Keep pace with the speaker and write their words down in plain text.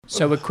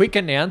So a quick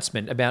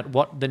announcement about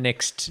what the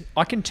next...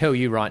 I can tell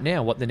you right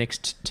now what the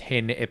next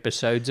 10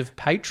 episodes of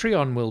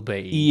Patreon will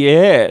be.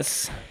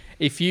 Yes.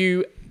 If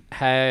you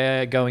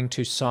are going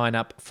to sign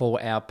up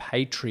for our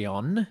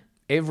Patreon,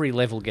 every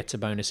level gets a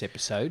bonus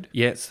episode.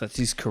 Yes, that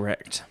is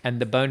correct. And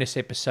the bonus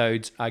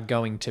episodes are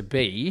going to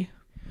be...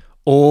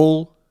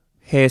 All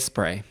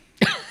Hairspray.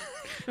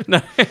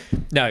 No.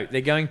 No,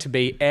 they're going to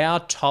be our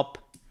top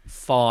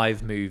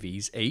 5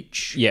 movies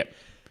each. Yep.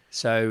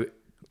 So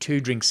Two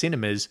Drink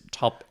Cinema's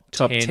top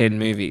 10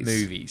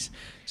 movies.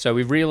 So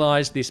we've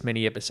realised this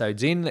many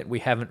episodes in that we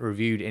haven't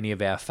reviewed any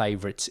of our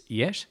favourites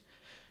yet.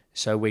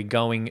 So we're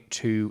going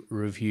to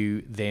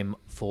review them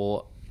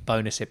for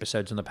bonus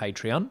episodes on the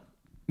Patreon.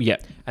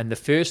 Yep. And the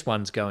first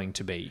one's going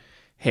to be...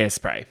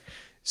 Hairspray.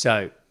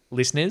 So,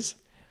 listeners,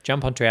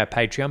 jump onto our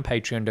Patreon,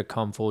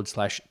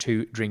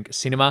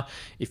 patreon.com/2drinkcinema,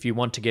 if you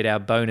want to get our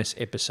bonus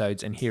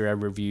episodes and hear our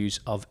reviews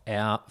of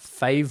our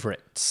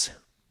favourites.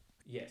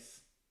 Yes.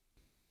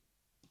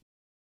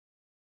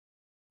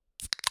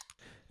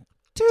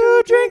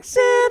 2 Drink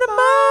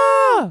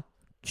Cinema!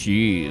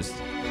 Jeez.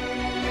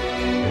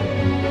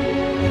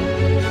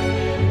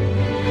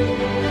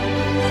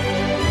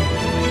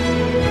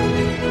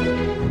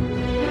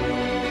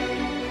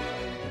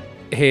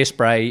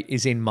 Hairspray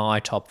is in my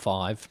top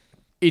 5.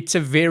 It's a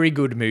very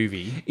good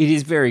movie, It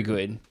is very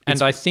good.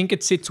 and I think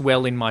it sits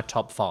well in my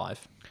top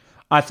 5.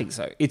 I think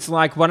so. It's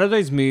like one of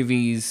those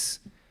movies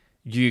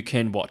you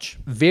can watch.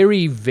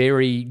 Very,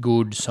 very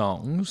good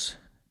songs,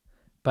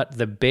 but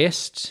the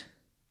best,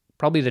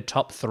 probably the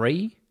top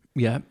 3,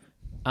 Yeah.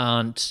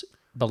 aren't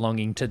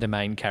belonging to the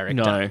main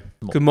character. No.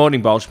 Good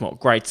Morning Baltimore.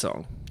 Great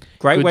song.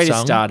 Great Good way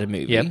song. to start a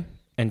movie Yep.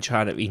 and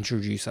try to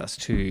introduce us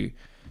to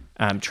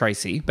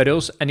Tracy. But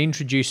also, and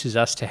introduces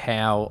us to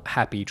how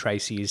happy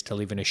Tracy is to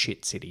live in a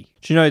shit city.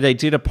 Do you know, they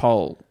did a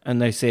poll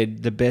and they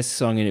said the best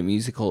song in a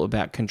musical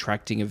about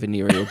contracting a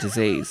venereal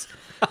disease.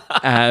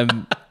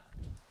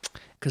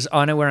 Because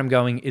I know where I'm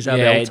going is Yeah,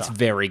 Abelta. it's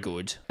very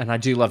good. And I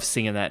do love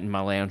singing that in my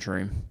lounge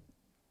room.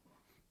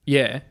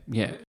 Yeah.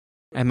 Yeah.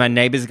 And my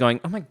neighbours are going,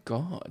 oh my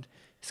God,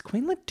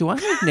 do I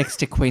live next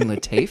to Queen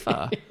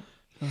Latifah?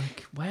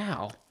 Like,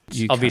 wow.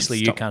 Obviously,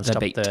 you can't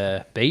stop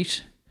the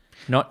beat.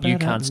 Not You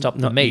Can't Stop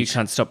the Meat. You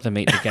Can't Stop the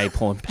Meat, the gay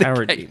porn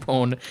parody. Gay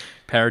porn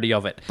parody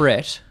of it.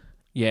 Brett,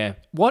 Yeah.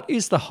 what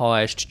is the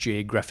highest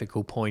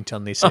geographical point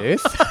on this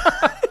earth?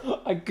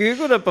 I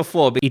Googled it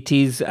before, but it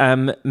is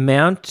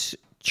Mount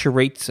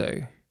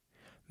Chorizo.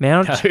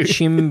 Mount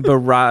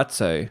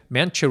Chimborazo.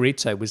 Mount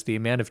Chorizo was the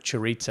amount of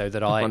chorizo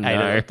that I ate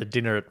at the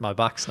dinner at my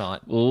Bucks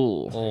night.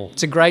 Ooh. Oh.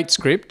 It's a great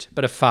script,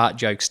 but a fart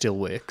joke still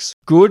works.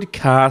 Good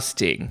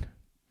casting.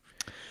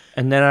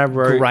 And then I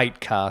wrote... Great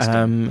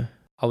casting.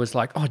 I was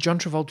like, oh, John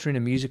Travolta in a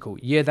musical.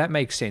 Yeah, that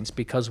makes sense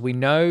because we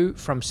know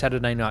from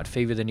Saturday Night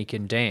Fever that he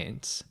can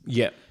dance.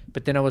 Yeah.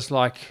 But then I was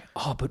like,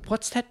 oh, but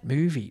what's that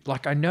movie?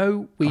 Like, I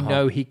know we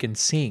know he can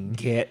sing.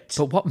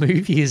 But what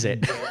movie is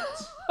it?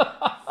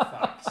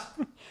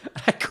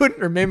 I couldn't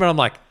remember. I'm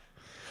like,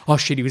 oh,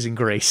 shit, he was in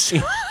Greece.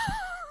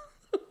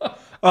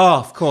 Oh,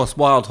 of course,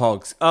 Wild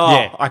Hogs. Oh,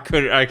 Yeah. I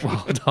could...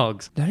 Wild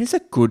Hogs. That is a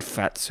good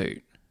fat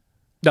suit.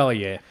 Oh,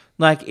 yeah.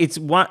 Like, it's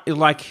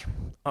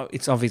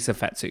it's obviously a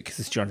fat suit because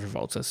it's John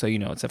Travolta, so you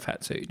know it's a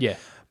fat suit. Yeah.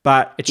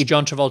 But It's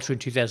John Travolta in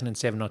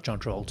 2007, not John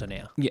Travolta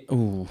now, yeah,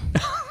 ooh.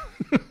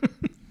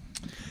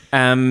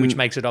 which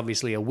makes it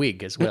obviously a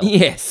wig as well.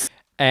 Yes.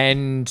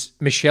 And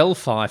Michelle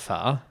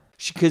Pfeiffer,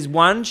 Because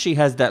one, she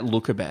has that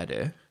look about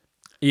her.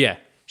 yeah,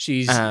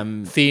 she's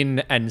thin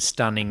and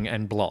stunning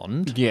and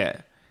blonde.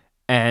 Yeah.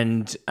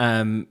 And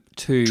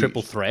two,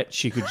 Triple threat.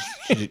 she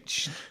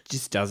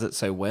just does it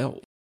so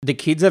well. The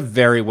kids are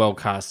very well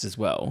cast as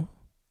well.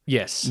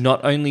 Yes.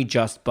 Not only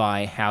just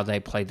by how they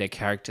play their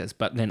characters,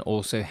 but then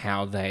also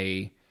how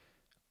they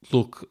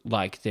look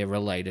like they're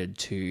related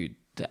to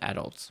the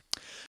adults.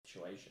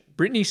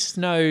 Brittany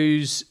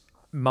Snow's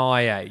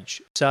my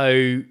age.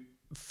 So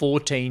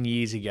 14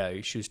 years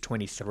ago, she was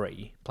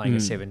 23, playing a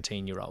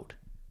 17-year-old.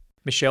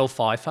 Michelle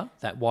Pfeiffer,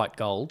 that white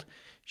gold,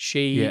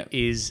 she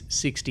is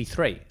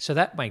 63. So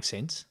that makes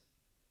sense.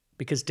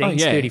 Because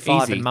Dean's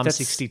 35 easy. and Mum's That's-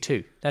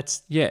 62.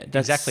 That's That's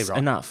exactly right.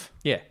 enough.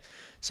 Yeah.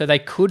 So they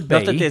could be...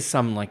 Not that there's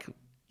some like...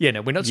 Yeah,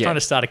 no, we're not trying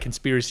to start a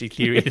conspiracy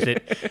theory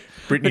that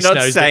Brittany We're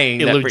not Snow's saying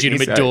the that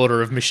illegitimate Britney Snow-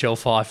 daughter of Michelle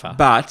Pfeiffer.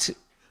 But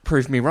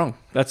prove me wrong.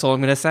 That's all I'm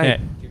going to say. Yeah.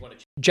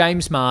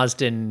 James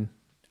Marsden,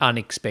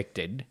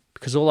 unexpected,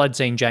 because all I'd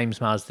seen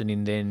James Marsden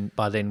in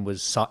by then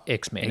was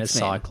X-Men as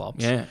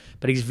Cyclops. Yeah.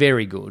 But he's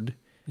very good.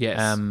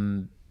 Yes.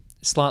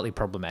 Slightly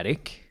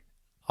problematic,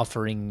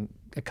 offering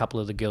a couple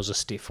of the girls a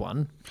stiff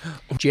one.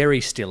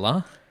 Jerry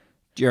Stiller.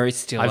 Jerry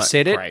Stiller. I've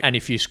said it, great. and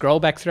if you scroll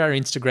back through our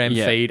Instagram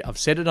feed, I've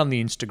said it on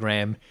the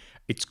Instagram.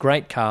 It's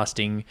great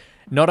casting,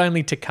 not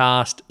only to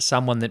cast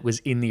someone that was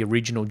in the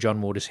original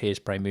John Waters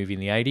Hairspray movie in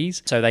the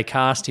 80s. So they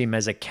cast him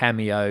as a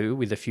cameo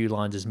with a few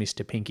lines as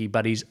Mr. Pinky,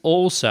 but he's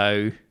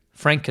also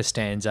Frank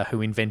Costanza,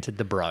 who invented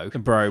the bro. The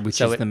bro, which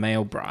is the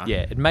male bra.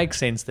 Yeah, it makes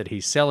sense that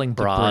he's selling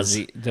bras.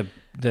 The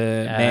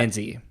man's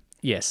ear.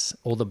 Yes,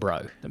 or the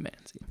bro. The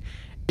man's ear.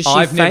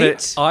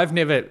 I've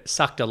never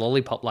sucked a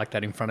lollipop like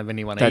that in front of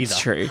anyone either. That's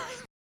true.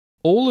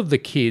 All of the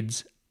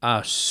kids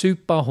are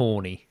super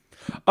horny.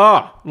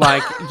 Oh,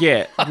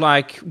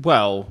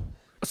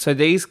 so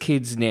these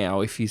kids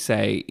now, if you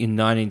say in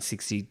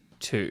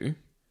 1962,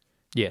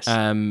 Yes.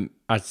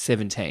 are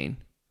 17.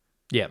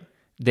 Yeah.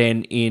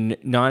 Then in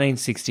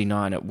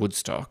 1969 at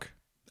Woodstock,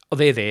 Oh,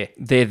 they're there.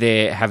 they're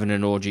there having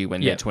an orgy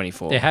when they're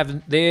 24.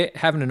 They're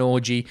having an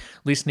orgy,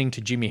 listening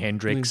to Jimi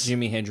Hendrix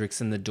Jimi Hendrix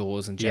and the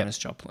Doors and Janis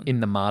Joplin. in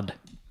the mud.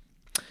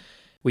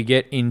 We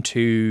get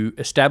into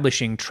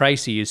establishing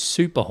Tracy is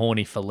super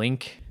horny for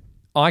Link.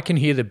 I can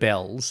hear the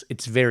bells.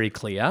 It's very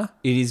clear.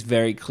 It is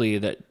very clear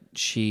that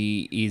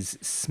she is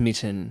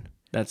smitten.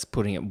 That's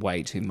putting it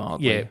way too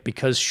mildly. Yeah,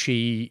 because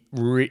she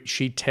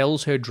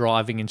tells her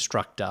driving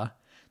instructor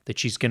that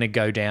she's going to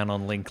go down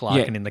on Link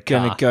Larkin in the car.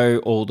 Going to go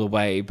all the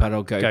way, but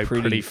I'll go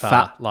pretty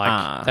far.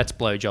 That's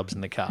blowjobs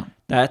in the car.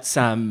 That's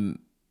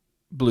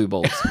blue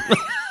balls.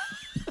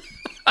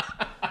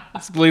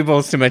 It's blue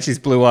balls to match his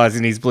blue eyes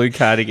and his blue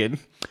cardigan.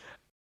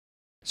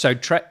 So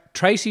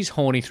Tracy's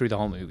horny through the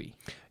whole movie.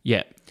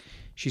 Yeah.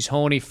 She's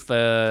horny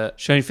for...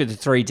 She's horny for the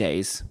 3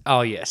 days.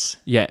 Oh, yes.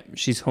 Yeah.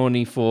 She's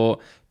horny for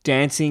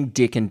dancing,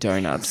 dick, and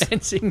donuts.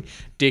 Dancing,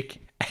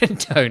 dick, and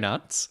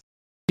donuts.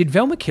 Did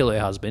Velma kill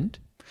her husband?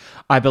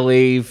 I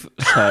believe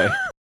so.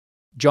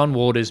 John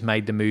Waters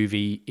made the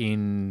movie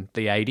in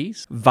the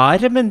 80s.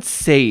 Vitamin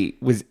C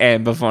was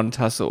Amber Von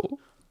Tussle.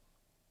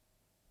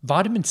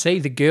 Vitamin C,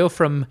 the girl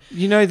from...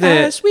 You know the...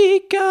 As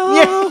we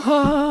go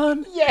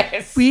on,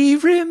 Yes. we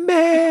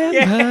remember...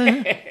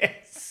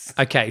 Yes.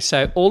 Okay,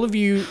 so all of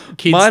you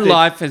kids... My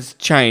life has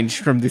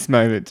changed from this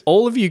moment.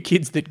 All of you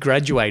kids that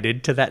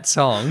graduated to that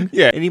song...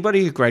 Yeah.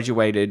 Anybody who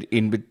graduated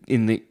in the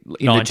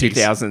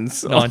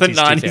 2000s, or the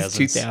 90s,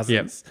 2000s,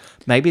 Yep.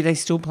 maybe they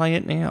still play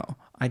it now.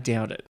 I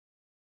doubt it.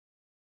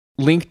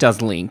 Link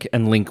does Link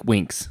and Link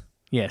winks.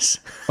 Yes.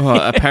 Oh,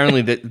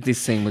 apparently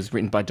this scene was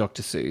written by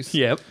Dr. Seuss.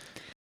 Yep.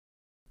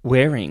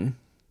 Wearing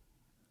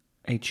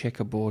a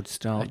checkerboard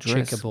style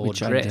dress, checkerboard which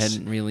dress. I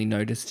hadn't really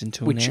noticed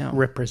until Which now.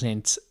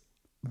 represents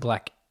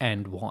black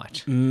and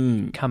white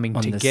coming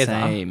on together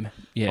the same.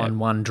 Yeah. on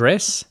one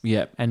dress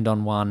Yep. and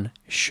on one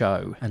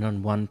show. And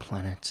on one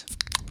planet.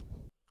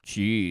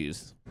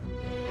 Jeez.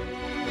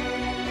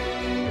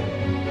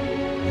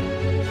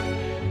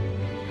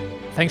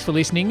 Thanks for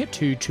listening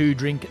to Two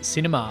Drink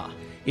Cinema.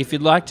 If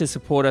you'd like to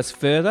support us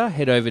further,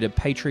 head over to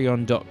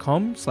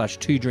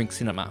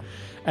patreon.com/2drinkcinema.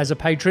 As a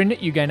patron,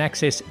 you gain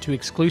access to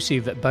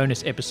exclusive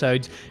bonus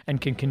episodes and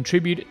can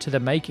contribute to the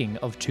making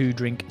of Two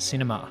Drink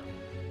Cinema.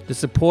 The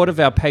support of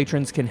our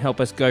patrons can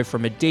help us go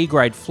from a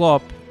D-grade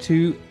flop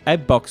to a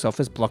box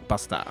office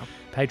blockbuster.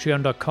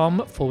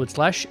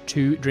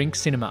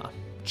 Patreon.com/2drinkcinema.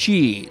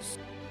 Cheers.